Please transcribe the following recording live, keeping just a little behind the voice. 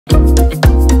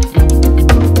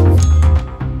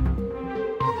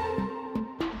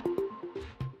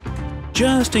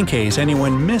Just in case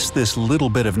anyone missed this little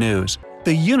bit of news,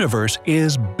 the universe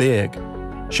is big.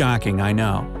 Shocking, I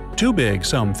know. Too big,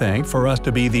 some think, for us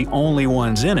to be the only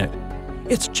ones in it.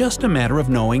 It's just a matter of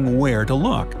knowing where to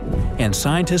look, and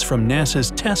scientists from NASA's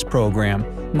TESS program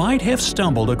might have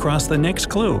stumbled across the next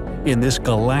clue in this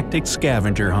galactic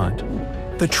scavenger hunt.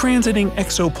 The Transiting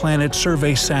Exoplanet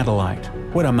Survey Satellite,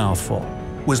 what a mouthful,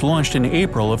 was launched in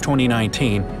April of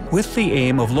 2019 with the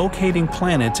aim of locating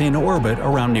planets in orbit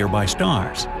around nearby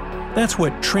stars. That's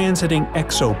what transiting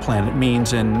exoplanet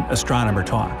means in astronomer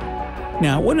talk.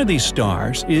 Now, one of these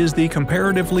stars is the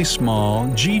comparatively small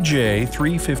GJ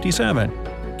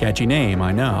 357. Catchy name,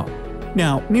 I know.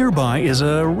 Now, nearby is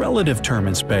a relative term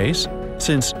in space,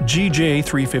 since GJ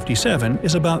 357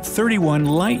 is about 31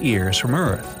 light-years from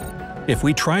Earth. If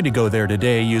we tried to go there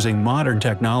today using modern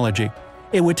technology,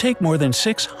 it would take more than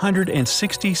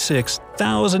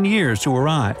 666,000 years to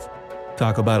arrive.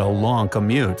 Talk about a long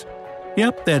commute.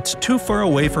 Yep, that's too far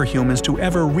away for humans to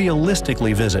ever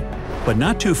realistically visit, but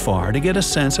not too far to get a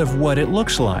sense of what it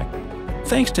looks like.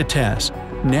 Thanks to TESS,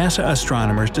 NASA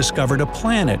astronomers discovered a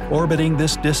planet orbiting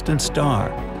this distant star.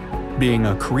 Being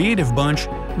a creative bunch,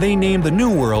 they named the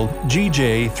new world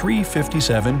GJ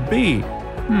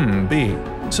 357b. B.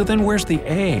 So then where's the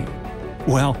A?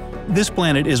 Well, this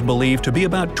planet is believed to be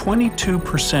about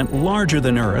 22% larger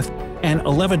than Earth and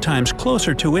 11 times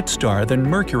closer to its star than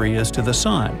Mercury is to the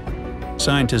Sun.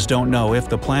 Scientists don't know if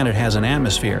the planet has an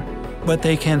atmosphere, but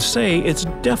they can say it's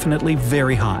definitely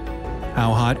very hot.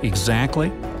 How hot exactly?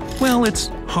 Well, it's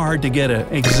hard to get an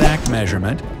exact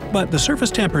measurement, but the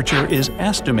surface temperature is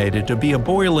estimated to be a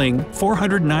boiling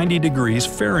 490 degrees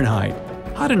Fahrenheit,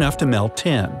 hot enough to melt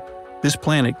tin. This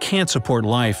planet can't support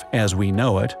life as we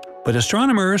know it, but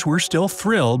astronomers were still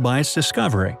thrilled by its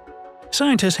discovery.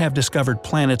 Scientists have discovered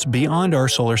planets beyond our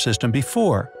solar system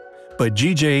before, but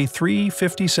GJ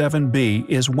 357b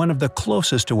is one of the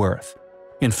closest to Earth.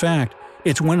 In fact,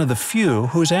 it's one of the few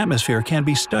whose atmosphere can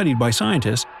be studied by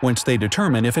scientists once they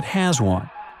determine if it has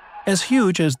one. As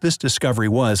huge as this discovery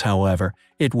was, however,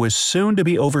 it was soon to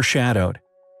be overshadowed.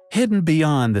 Hidden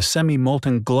beyond the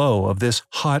semi-molten glow of this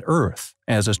hot Earth,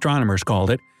 as astronomers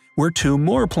called it, were two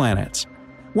more planets.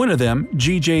 One of them,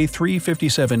 GJ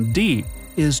 357d,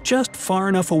 is just far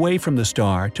enough away from the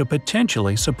star to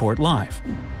potentially support life.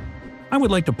 I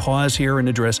would like to pause here and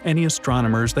address any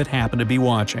astronomers that happen to be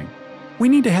watching. We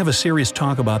need to have a serious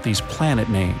talk about these planet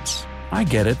names. I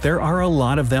get it, there are a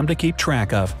lot of them to keep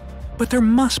track of, but there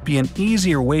must be an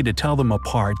easier way to tell them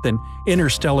apart than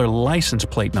interstellar license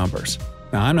plate numbers.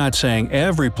 Now, I'm not saying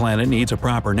every planet needs a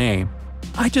proper name.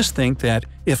 I just think that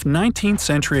if 19th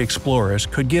century explorers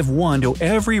could give one to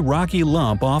every rocky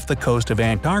lump off the coast of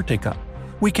Antarctica,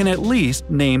 we can at least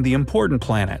name the important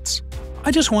planets.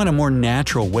 I just want a more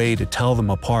natural way to tell them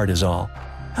apart is all.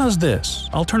 How's this?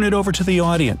 I'll turn it over to the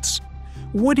audience.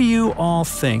 What do you all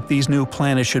think these new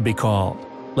planets should be called?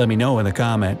 Let me know in the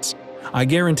comments. I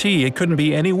guarantee it couldn't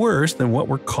be any worse than what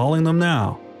we're calling them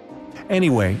now.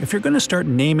 Anyway, if you're going to start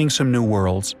naming some new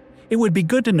worlds, it would be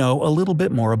good to know a little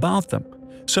bit more about them.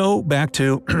 So back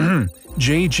to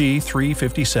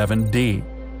JG357d.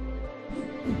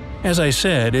 As I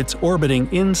said, it's orbiting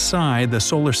inside the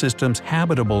solar system's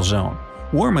habitable zone,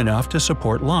 warm enough to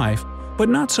support life, but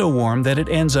not so warm that it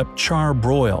ends up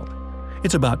char-broiled.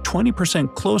 It's about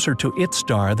 20% closer to its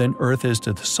star than Earth is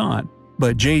to the Sun,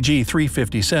 but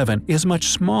JG357 is much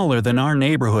smaller than our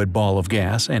neighborhood ball of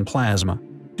gas and plasma.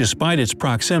 Despite its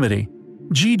proximity,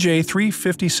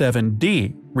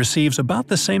 GJ357d receives about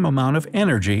the same amount of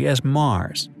energy as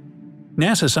Mars.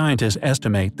 NASA scientists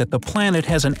estimate that the planet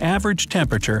has an average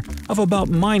temperature of about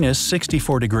minus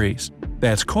 64 degrees.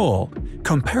 That's cold,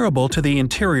 comparable to the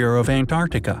interior of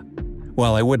Antarctica.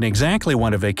 While I wouldn't exactly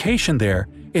want a vacation there,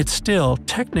 it's still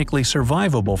technically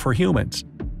survivable for humans.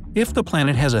 If the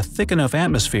planet has a thick enough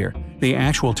atmosphere, the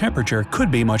actual temperature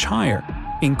could be much higher,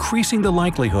 increasing the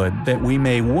likelihood that we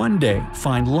may one day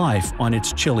find life on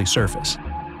its chilly surface.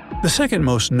 The second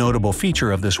most notable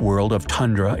feature of this world of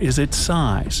tundra is its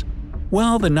size.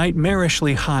 While the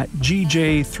nightmarishly hot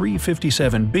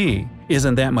GJ357b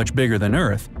isn't that much bigger than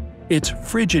Earth, its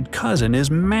frigid cousin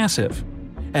is massive.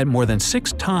 At more than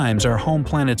 6 times our home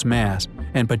planet's mass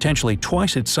and potentially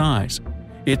twice its size,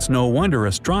 it's no wonder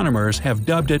astronomers have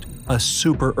dubbed it a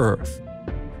super-Earth.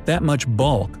 That much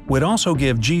bulk would also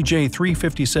give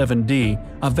GJ357d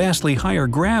a vastly higher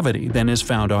gravity than is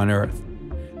found on Earth.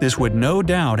 This would no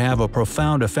doubt have a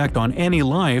profound effect on any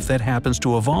life that happens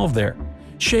to evolve there,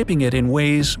 shaping it in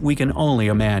ways we can only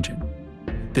imagine.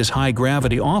 This high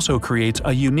gravity also creates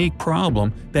a unique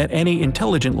problem that any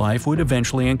intelligent life would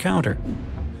eventually encounter.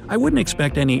 I wouldn't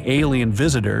expect any alien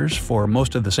visitors. For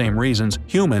most of the same reasons,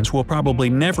 humans will probably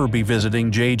never be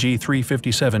visiting JG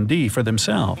 357d for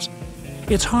themselves.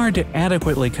 It's hard to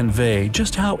adequately convey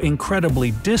just how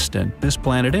incredibly distant this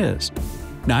planet is.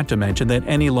 Not to mention that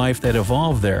any life that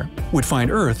evolved there would find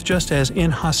Earth just as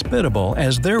inhospitable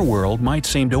as their world might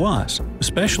seem to us,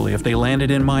 especially if they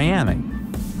landed in Miami.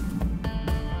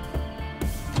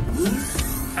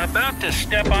 About to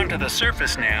step onto the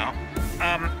surface now.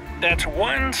 That's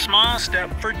one small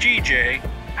step for GJ.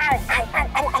 Ow, ow, ow,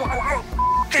 ow, ow, ow, ow.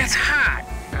 That's hot.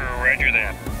 Roger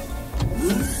that.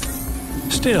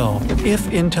 Still, if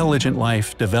intelligent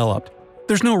life developed,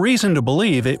 there's no reason to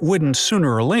believe it wouldn't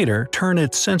sooner or later turn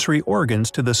its sensory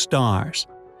organs to the stars.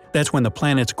 That's when the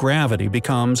planet's gravity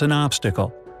becomes an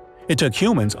obstacle. It took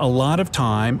humans a lot of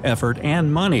time, effort,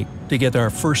 and money to get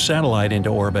our first satellite into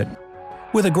orbit.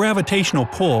 With a gravitational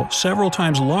pull several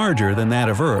times larger than that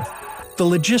of Earth, the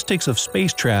logistics of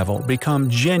space travel become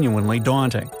genuinely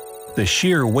daunting. The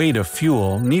sheer weight of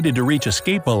fuel needed to reach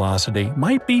escape velocity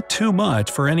might be too much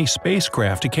for any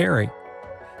spacecraft to carry.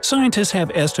 Scientists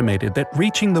have estimated that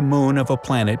reaching the moon of a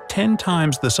planet 10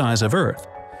 times the size of Earth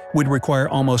would require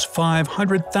almost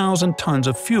 500,000 tons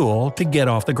of fuel to get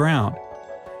off the ground.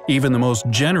 Even the most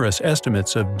generous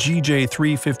estimates of GJ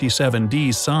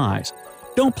 357d's size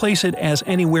don't place it as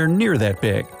anywhere near that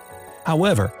big.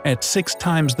 However, at 6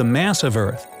 times the mass of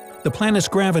Earth, the planet's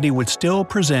gravity would still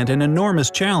present an enormous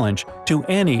challenge to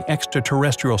any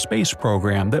extraterrestrial space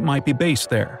program that might be based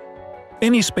there.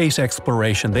 Any space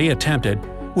exploration they attempted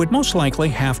would most likely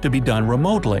have to be done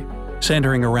remotely,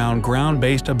 centering around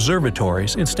ground-based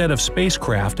observatories instead of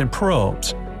spacecraft and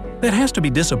probes. That has to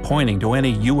be disappointing to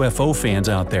any UFO fans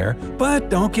out there, but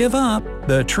don't give up.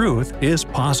 The truth is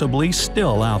possibly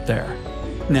still out there.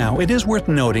 Now, it is worth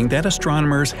noting that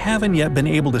astronomers haven't yet been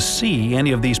able to see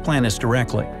any of these planets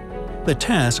directly. The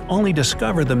TESS only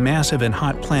discovered the massive and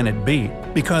hot planet B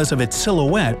because of its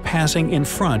silhouette passing in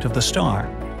front of the star.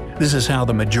 This is how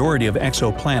the majority of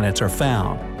exoplanets are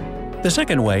found. The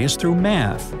second way is through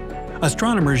math.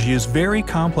 Astronomers use very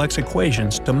complex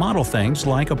equations to model things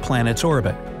like a planet's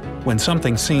orbit. When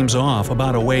something seems off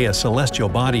about a way a celestial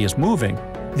body is moving,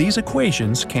 these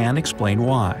equations can explain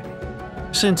why.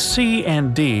 Since C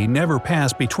and D never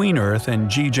passed between Earth and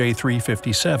GJ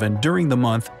 357 during the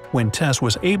month when TESS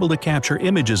was able to capture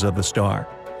images of the star,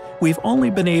 we've only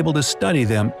been able to study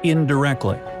them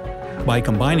indirectly. By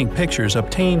combining pictures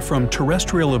obtained from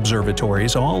terrestrial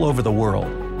observatories all over the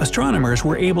world, astronomers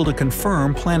were able to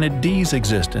confirm Planet D's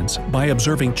existence by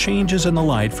observing changes in the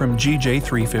light from GJ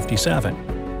 357.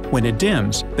 When it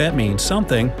dims, that means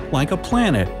something, like a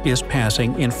planet, is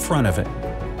passing in front of it.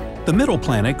 The middle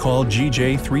planet, called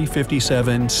GJ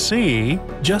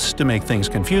 357c, just to make things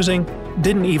confusing,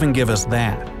 didn't even give us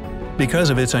that.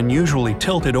 Because of its unusually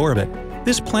tilted orbit,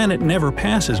 this planet never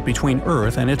passes between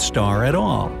Earth and its star at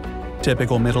all.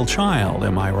 Typical middle child,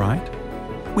 am I right?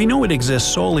 We know it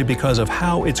exists solely because of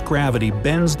how its gravity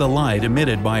bends the light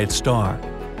emitted by its star.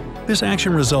 This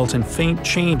action results in faint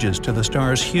changes to the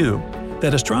star's hue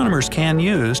that astronomers can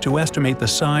use to estimate the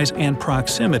size and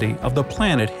proximity of the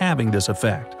planet having this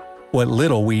effect. What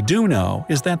little we do know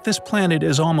is that this planet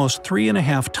is almost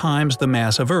 3.5 times the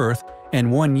mass of Earth, and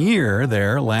 1 year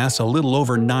there lasts a little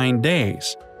over 9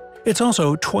 days. It's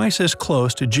also twice as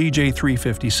close to GJ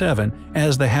 357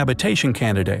 as the habitation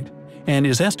candidate, and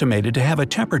is estimated to have a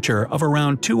temperature of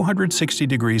around 260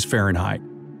 degrees Fahrenheit.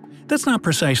 That's not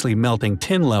precisely melting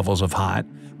tin levels of hot,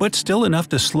 but still enough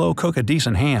to slow cook a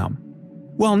decent ham.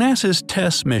 While NASA's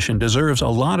TESS mission deserves a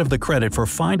lot of the credit for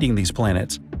finding these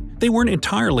planets, they weren't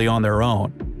entirely on their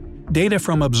own. Data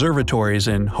from observatories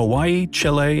in Hawaii,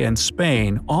 Chile, and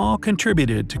Spain all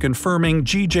contributed to confirming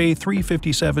GJ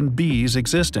 357b's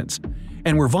existence,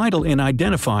 and were vital in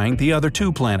identifying the other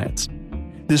 2 planets.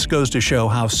 This goes to show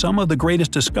how some of the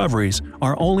greatest discoveries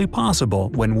are only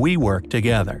possible when we work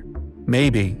together.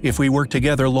 Maybe, if we work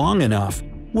together long enough,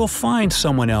 we'll find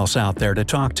someone else out there to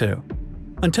talk to.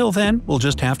 Until then, we'll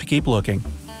just have to keep looking.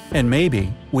 And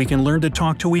maybe we can learn to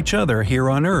talk to each other here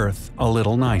on Earth a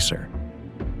little nicer.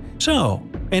 So,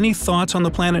 any thoughts on the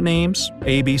planet names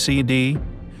A, B, C, D?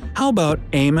 How about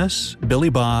Amos, Billy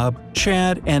Bob,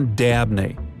 Chad, and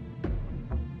Dabney?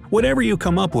 Whatever you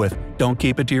come up with, don't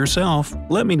keep it to yourself.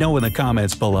 Let me know in the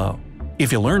comments below.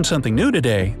 If you learned something new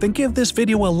today, then give this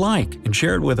video a like and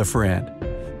share it with a friend.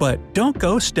 But don't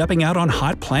go stepping out on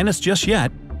hot planets just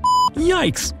yet.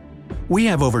 Yikes! We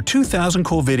have over 2,000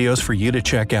 cool videos for you to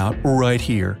check out right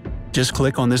here. Just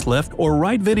click on this left or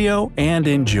right video and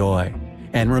enjoy.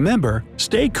 And remember,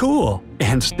 stay cool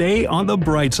and stay on the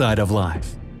bright side of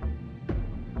life.